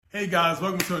Hey guys,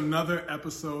 welcome to another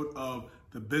episode of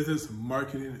the Business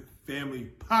Marketing Family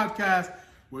Podcast.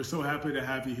 We're so happy to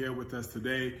have you here with us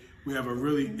today. We have a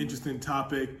really interesting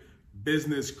topic,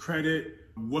 business credit.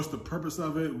 What's the purpose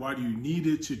of it? Why do you need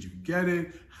it? Should you get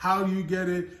it? How do you get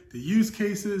it? The use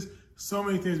cases, so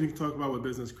many things we can talk about with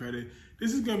business credit.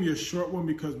 This is going to be a short one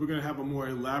because we're going to have a more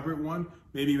elaborate one,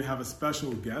 maybe even have a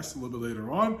special guest a little bit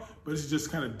later on, but this is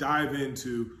just kind of dive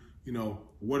into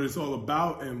what it's all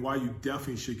about and why you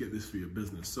definitely should get this for your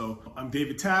business. So I'm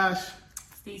David Tash.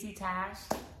 Stacey Tash.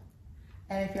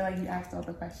 And I feel like you asked all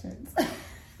the questions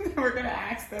we're going to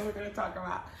ask that we're going to talk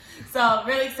about. So I'm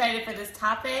really excited for this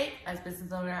topic. As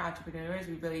business owner, entrepreneurs,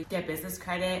 we really get business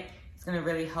credit. It's going to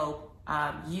really help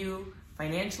you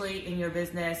financially in your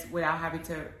business without having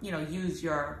to, use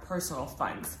your personal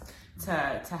funds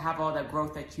to have all the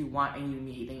growth that you want and you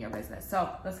need in your business.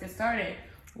 So let's get started.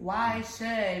 Why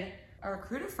should our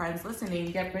recruiter friends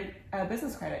listening get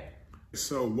business credit?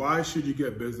 So why should you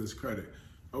get business credit?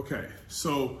 Okay,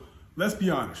 so let's be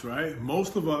honest, right?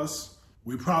 Most of us,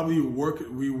 we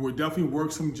would definitely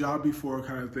work some job before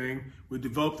kind of thing. We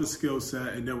developed a skill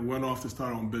set and then went off to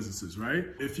start our own businesses, right?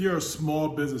 If you're a small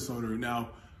business owner,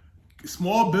 now,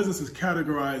 small businesses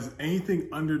categorize anything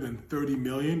under than 30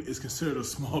 million is considered a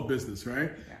small business,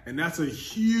 right? Yeah. And that's a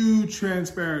huge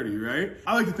transparency, right?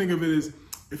 I like to think of it as,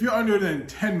 if you're under than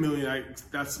 10 million,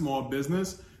 that's small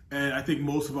business. And I think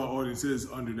most of our audience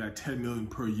is under that 10 million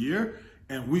per year.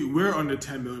 And we're under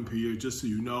 10 million per year, just so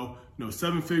you know,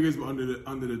 7 figures, but under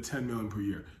the 10 million per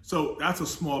year. So that's a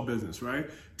small business, right?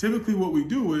 Typically what we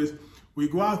do is we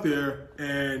go out there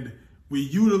and we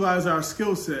utilize our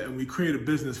skill set and we create a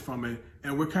business from it.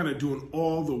 And we're kind of doing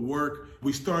all the work.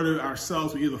 We started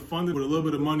ourselves, we either funded with a little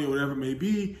bit of money or whatever it may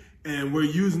be. And we're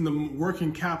using the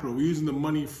working capital. We're using the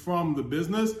money from the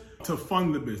business to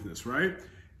fund the business, right?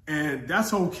 And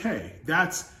that's okay.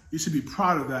 You should be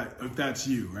proud of that if that's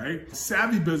you, right?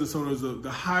 Savvy business owners,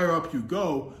 the higher up you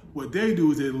go, what they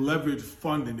do is they leverage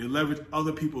funding. They leverage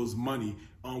other people's money,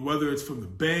 whether it's from the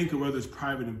bank or whether it's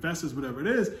private investors, whatever it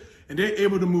is. And they're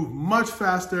able to move much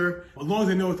faster as long as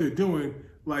they know what they're doing,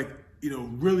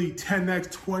 really 10x,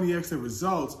 20x the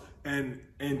results and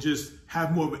just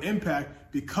have more of an impact,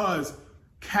 because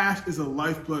cash is the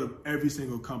lifeblood of every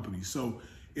single company. So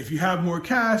if you have more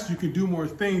cash, you can do more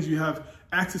things. You have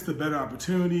access to better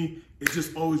opportunity. It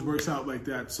just always works out like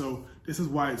that. So this is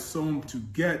why it's so important to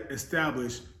get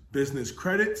established business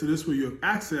credit. So this way you have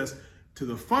access to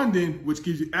the funding, which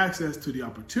gives you access to the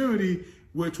opportunity,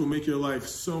 which will make your life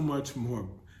so much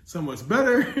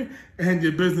better and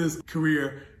your business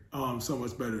career so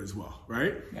much better as well,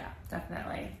 right? Yeah,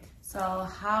 definitely. So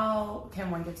how can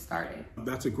one get started?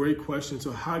 That's a great question.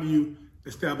 So how do you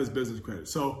establish business credit?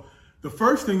 So the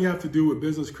first thing you have to do with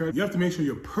business credit, you have to make sure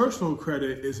your personal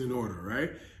credit is in order,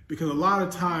 right? Because a lot of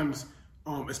times,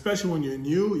 especially when you're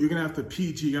new, you're gonna have to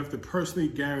you have to personally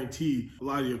guarantee a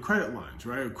lot of your credit lines,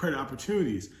 right? Or credit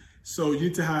opportunities. So you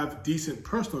need to have decent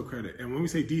personal credit. And when we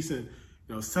say decent,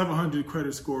 700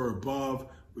 credit score or above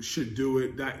should do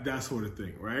it, that sort of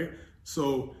thing, right?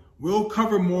 So we'll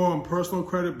cover more on personal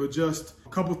credit, but just a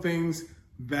couple things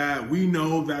that we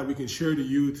know that we can share to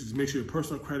you to make sure your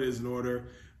personal credit is in order.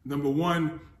 Number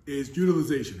one is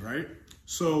utilization, right?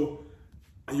 So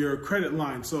your credit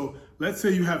line. So let's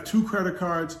say you have 2 credit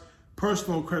cards,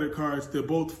 personal credit cards. They're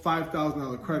both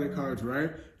 $5,000 credit cards,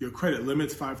 right? Your credit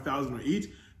limit's $5,000 each.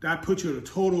 That puts you at a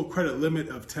total credit limit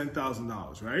of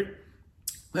 $10,000, right?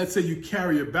 Let's say you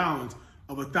carry a balance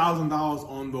of $1,000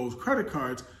 on those credit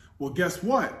cards. Well, guess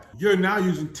what? You're now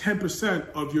using 10%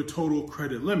 of your total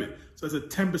credit limit. So that's a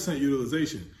 10%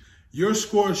 utilization. Your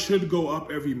score should go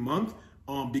up every month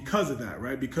because of that,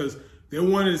 right? Because they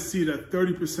wanted to see that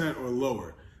 30% or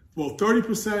lower. Well,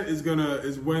 30%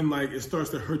 is when it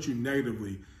starts to hurt you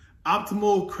negatively.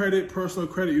 Optimal personal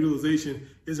credit utilization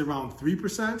is around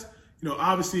 3%.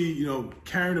 Obviously,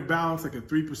 carrying a balance like a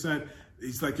 3%,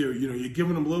 it's like you're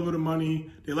giving them a little bit of money.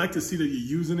 They like to see that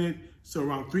you're using it. So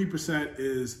around 3%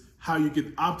 is how you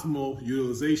get optimal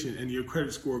utilization, and your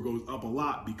credit score goes up a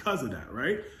lot because of that,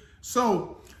 right?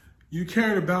 So you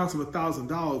carry a balance of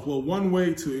 $1,000. Well, one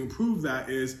way to improve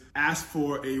that is ask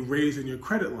for a raise in your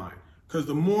credit line, because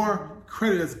the more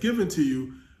credit that's given to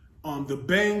you, the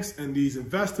banks and these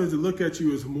investors, they look at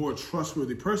you as a more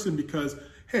trustworthy person because,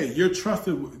 hey, you're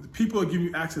trusted. People are giving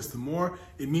you access to more.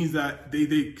 It means that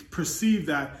they perceive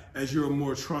that as you're a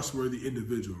more trustworthy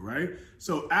individual, right?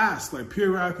 So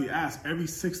periodically ask every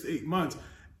 6 to 8 months,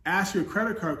 ask your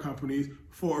credit card companies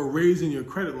for a raise in your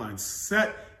credit line.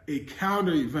 Set a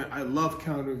calendar event. I love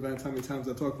calendar events. How many times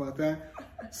I talk about that?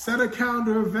 Set a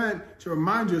calendar event to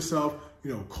remind yourself,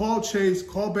 call Chase,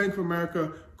 call Bank of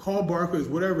America, call Barclays,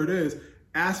 whatever it is,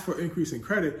 ask for increase in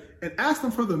credit and ask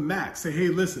them for the max. Say, hey,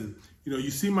 listen,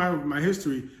 you see my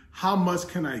history, how much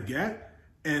can I get?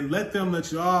 And let them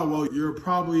let you, well, you're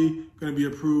probably going to be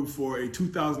approved for a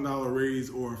 $2,000 raise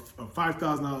or a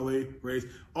 $5,000 raise.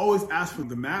 Always ask for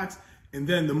the max. And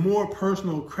then the more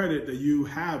personal credit that you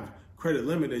have, credit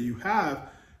limit that you have,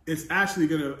 it's actually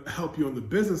going to help you on the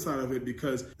business side of it,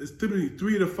 because it's typically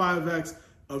 3 to 5x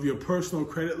of your personal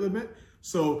credit limit.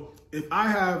 So if I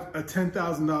have a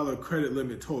 $10,000 credit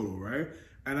limit total, right?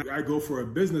 And I go for a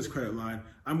business credit line,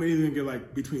 I'm going to either get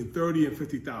like between 30 and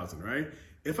 50,000, right?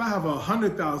 If I have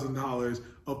 $100,000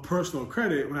 of personal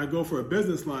credit, when I go for a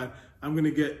business line, I'm going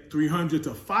to get $300,000 to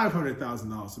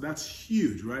 $500,000. So that's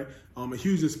huge, right? A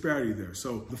huge disparity there.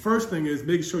 So the first thing is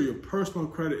make sure your personal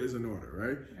credit is in order,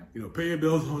 right? Yep. Pay your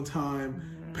bills on time,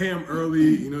 pay them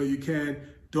early. You can.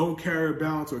 Don't carry a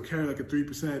balance or carry like a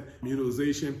 3%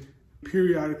 utilization.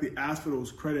 Periodically ask for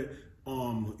those credit,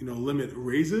 limit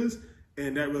raises,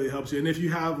 and that really helps you. And if you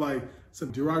have like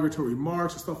some derogatory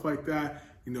remarks or stuff like that,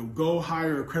 go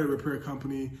hire a credit repair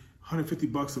company,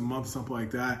 $150 a month, something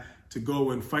like that, to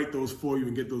go and fight those for you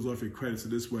and get those off your credit. So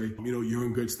this way, you're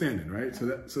in good standing, right?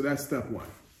 So that's step one.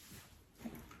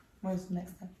 What's the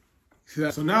next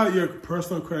step? So now that your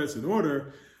personal credit's in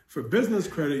order, for business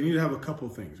credit, you need to have a couple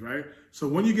of things, right? So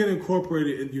when you get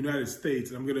incorporated in the United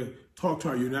States, and I'm going to talk to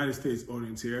our United States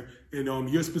audience here, and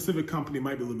your specific company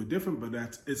might be a little bit different, but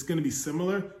it's going to be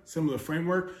similar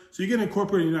framework. So you get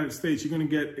incorporated in the United States, you're going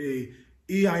to get a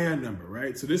EIN number,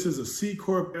 right? So this is a C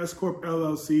Corp, S Corp,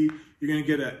 LLC. You're going to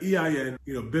get an EIN,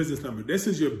 business number. This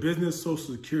is your business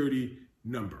social security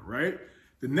number, right?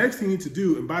 The next thing you need to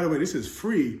do, and by the way, this is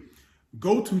free,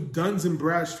 go to Duns &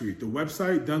 Bradstreet, the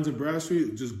website, Duns &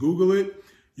 Bradstreet, just Google it.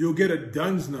 You'll get a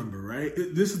DUNS number, right?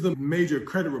 This is the major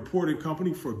credit reporting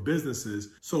company for businesses.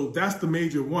 So that's the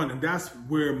major one. And that's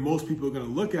where most people are going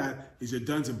to look at is your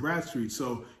Duns & Bradstreet.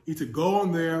 So you need to go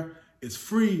on there. It's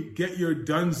free. Get your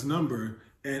DUNS number.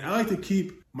 And I like to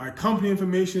keep my company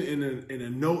information in a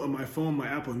note on my phone. My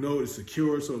Apple Note is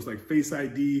secure, so it's like Face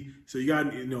ID. So you got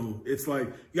it's like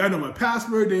you got to know my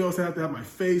password. They also have to have my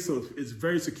face, so it's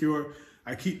very secure.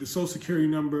 I keep the social security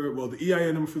number, the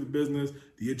EIN number for the business,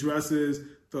 the addresses,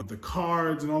 the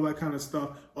cards, and all that kind of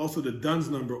stuff. Also the DUNS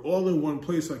number, all in one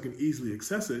place so I can easily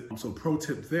access it. So pro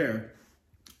tip there.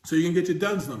 So you can get your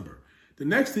DUNS number. The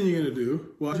next thing you're going to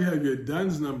do, once you have your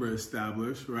DUNS number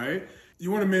established, right? You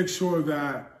want to make sure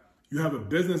that you have a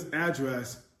business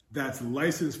address that's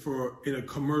licensed in a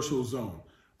commercial zone.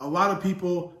 A lot of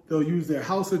people, they'll use their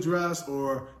house address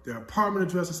or their apartment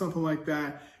address or something like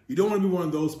that. You don't want to be one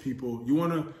of those people. You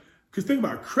want to, because think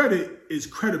about credit is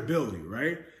credibility,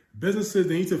 right? Businesses,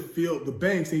 the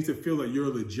banks need to feel that you're a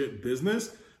legit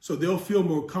business. So they'll feel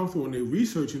more comfortable when they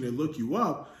research and they look you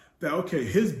up that, okay,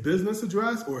 his business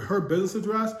address or her business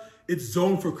address, it's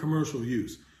zoned for commercial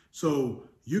use. So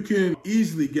you can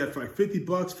easily get for like $50,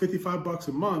 $55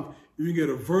 a month, you can get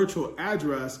a virtual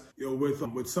address,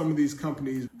 with some of these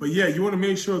companies. But yeah, you want to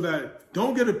make sure that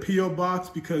don't get a PO box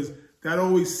because that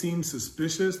always seems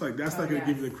suspicious. Like that's not going to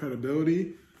give you the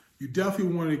credibility. You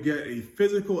definitely want to get a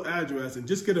physical address and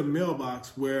just get a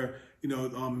mailbox where,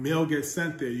 mail gets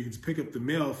sent there. You can just pick up the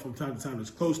mail from time to time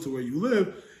that's close to where you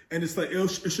live. And it's like,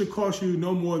 it should cost you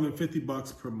no more than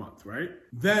 $50 per month, right?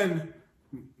 Then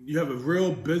you have a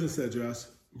real business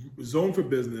address, zone for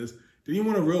business. Then you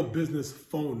want a real business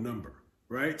phone number,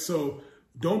 right? So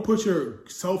don't put your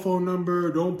cell phone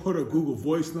number, don't put a Google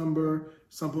Voice number,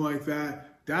 something like that.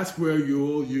 That's where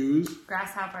you'll use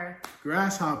Grasshopper,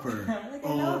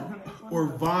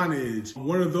 or Vonage,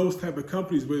 one of those type of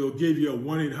companies where they'll give you a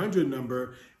 1-800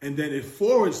 number and then it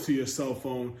forwards to your cell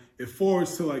phone. It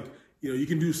forwards to you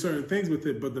can do certain things with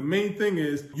it, but the main thing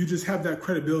is you just have that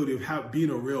credibility of being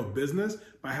a real business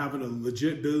by having a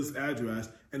legit business address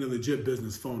and a legit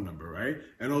business phone number, right?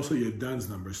 And also your DUNS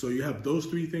number. So you have those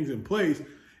three things in place,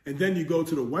 and then you go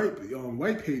to the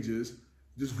white pages,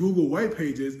 just Google white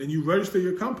pages, and you register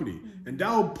your company. And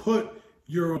that will put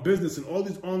your business in all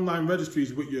these online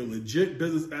registries with your legit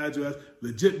business address,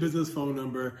 legit business phone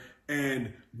number.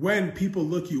 And when people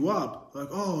look you up, like,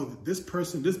 oh, this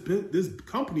person, this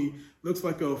company looks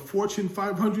like a Fortune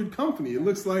 500 company. It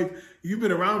looks like you've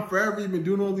been around forever. You've been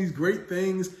doing all these great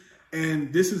things.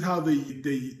 And this is how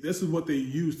this is what they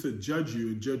use to judge you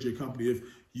and judge your company if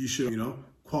you should,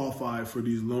 qualify for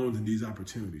these loans and these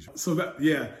opportunities.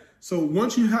 So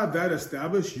once you have that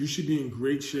established, you should be in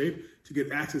great shape to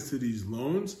get access to these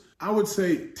loans. I would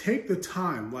say take the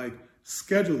time,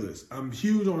 schedule this. I'm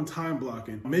huge on time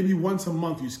blocking. Maybe once a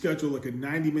month, you schedule like a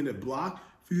 90-minute block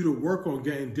for you to work on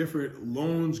getting different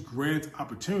loans, grants,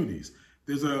 opportunities.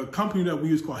 There's a company that we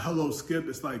use called Hello Skip.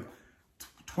 It's like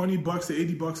 $20 to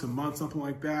 $80 a month, something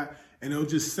like that. And it'll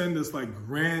just send us like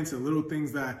grants and little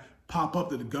things that pop up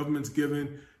that the government's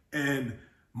given. And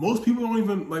most people don't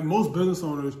even, like most business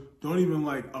owners don't even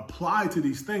like apply to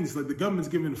these things. Like the government's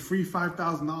giving free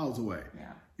 $5,000 away.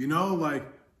 Yeah. You know, like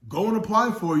go and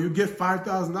apply for it. You get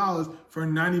 $5,000 for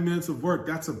 90 minutes of work.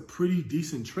 That's a pretty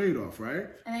decent trade-off, right?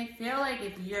 And I feel like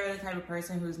if you're the type of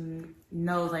person who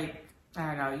knows, like, I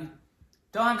don't know, you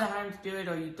don't have the time to do it,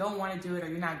 or you don't want to do it, or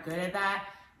you're not good at that,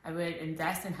 I would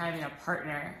invest in having a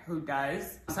partner who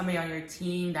does, somebody on your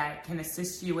team that can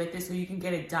assist you with this so you can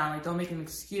get it done. Like, don't make an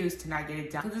excuse to not get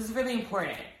it done. Because this is really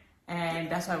important, and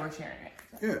that's why we're sharing it.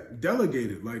 So. Yeah,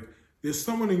 delegate it. Like, there's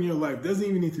someone in your life, doesn't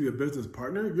even need to be a business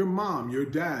partner, your mom, your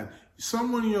dad,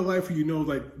 someone in your life who you know,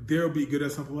 like, they'll be good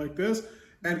at something like this,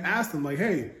 and ask them, like,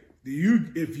 hey,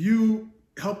 if you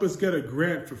help us get a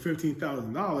grant for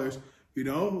 $15,000, you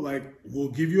know, like, we'll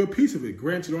give you a piece of it.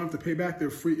 Grant, you don't have to pay back. They're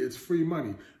free. It's free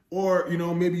money. Or, you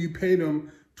know, maybe you pay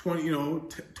them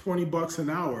 $20 an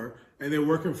hour, and they're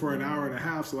working for an hour and a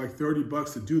half, so like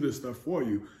 $30 to do this stuff for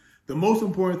you. The most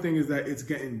important thing is that it's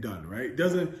getting done, right?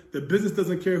 The business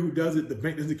doesn't care who does it. The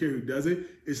bank doesn't care who does it.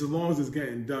 It's as long as it's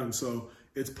getting done. So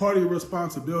it's part of your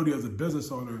responsibility as a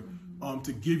business owner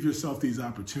to give yourself these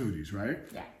opportunities, right?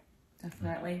 Yeah,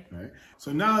 definitely. Right.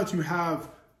 So now that you have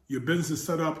your business is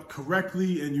set up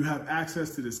correctly and you have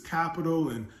access to this capital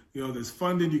and, you know, there's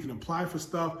funding, you can apply for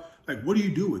stuff. Like, what do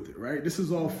you do with it, right? This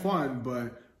is all fun,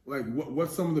 but like,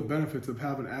 what's some of the benefits of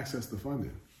having access to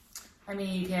funding? I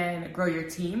mean, you can grow your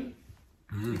team.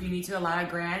 If you need to, a lot of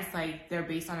grants, like, they're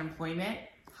based on employment,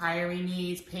 hiring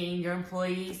needs, paying your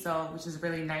employees, so, which is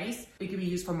really nice. It can be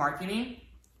used for marketing.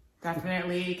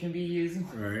 Definitely, it can be used.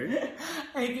 Right.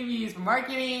 It can be used for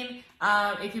marketing.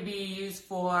 It can be used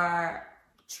for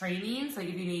trainings, like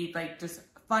if you need like just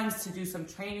funds to do some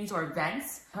trainings or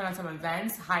events, put on some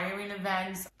events, hiring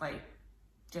events, like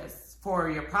just for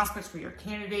your prospects, for your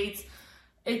candidates.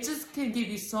 It just can give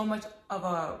you so much of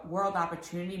a world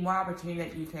opportunity, more opportunity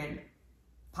that you can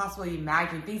possibly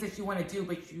imagine, things that you want to do,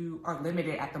 but you are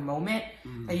limited at the moment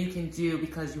that you can do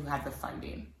because you have the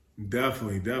funding.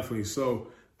 Definitely. So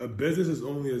a business is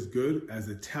only as good as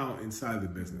the talent inside the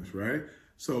business, right?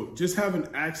 So just having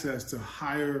access to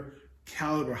higher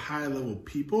caliber, high level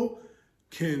people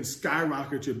can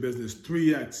skyrocket your business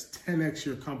 3x, 10x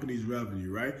your company's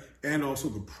revenue, right? And also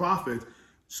the profit.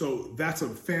 So that's a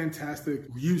fantastic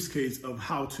use case of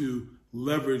how to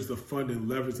leverage the fund and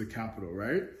leverage the capital,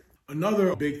 right?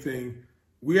 Another big thing,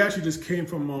 we actually just came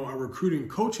from a recruiting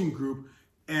coaching group,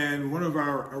 and one of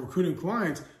our recruiting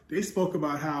clients, they spoke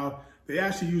about how they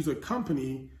actually use a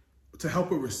company to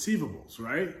help with receivables,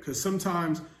 right? Because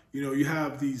sometimes, you know, you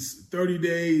have these 30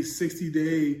 days, 60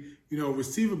 day, you know,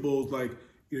 receivables, like,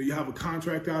 you know, you have a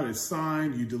contract out, it's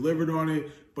signed, you delivered on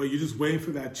it, but you're just waiting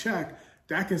for that check.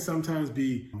 That can sometimes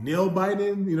be nail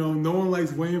biting. You know, no one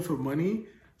likes waiting for money.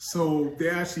 So they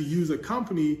actually use a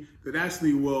company that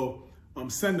actually will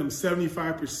send them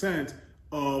 75%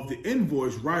 of the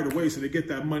invoice right away. So they get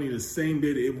that money the same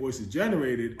day the invoice is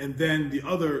generated, and then the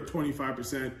other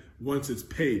 25% once it's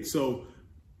paid. So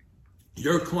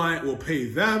your client will pay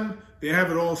them. They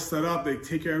have it all set up. They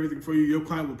take care of everything for you. Your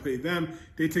client will pay them.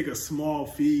 They take a small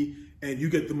fee and you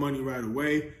get the money right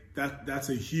away. That's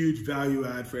a huge value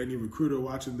add for any recruiter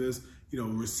watching this. You know,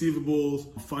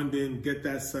 receivables, funding, get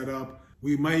that set up.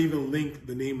 We might even link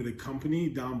the name of the company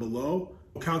down below.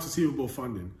 Accounts Receivable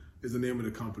Funding is the name of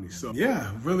the company. So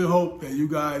yeah, really hope that you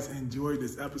guys enjoyed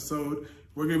this episode.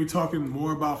 We're gonna be talking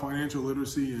more about financial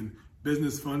literacy and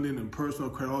business funding and personal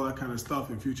credit, all that kind of stuff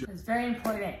in future. It's very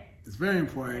important. It's very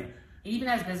important. Even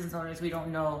as business owners, we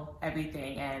don't know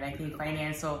everything, and I think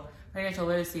financial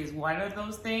literacy is one of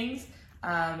those things,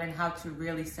 and how to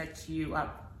really set you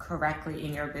up correctly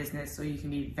in your business so you can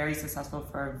be very successful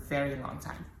for a very long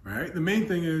time. Right? The main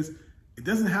thing is, it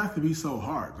doesn't have to be so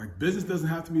hard. Like, business doesn't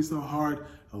have to be so hard.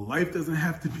 Life doesn't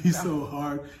have to be so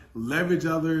hard. Leverage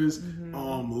others.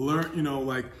 Learn, you know,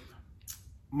 like,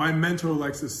 my mentor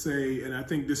likes to say, and I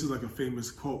think this is like a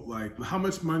famous quote, like, how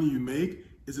much money you make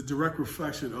is a direct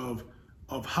reflection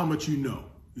of how much you know.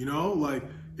 You know, like,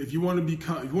 if you want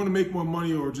to make more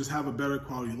money or just have a better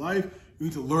quality life, you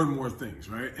need to learn more things,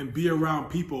 right? And be around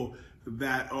people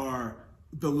that are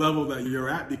the level that you're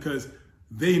at, because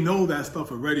they know that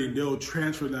stuff already and they'll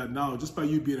transfer that knowledge. Just by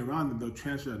you being around them, they'll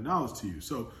transfer that knowledge to you.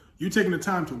 So you taking the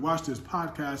time to watch this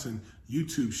podcast and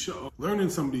YouTube show, learning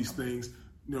some of these things,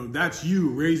 you know, that's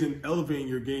you elevating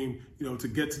your game, you know, to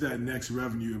get to that next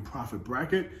revenue and profit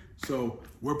bracket. So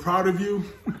we're proud of you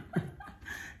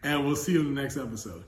and we'll see you in the next episode.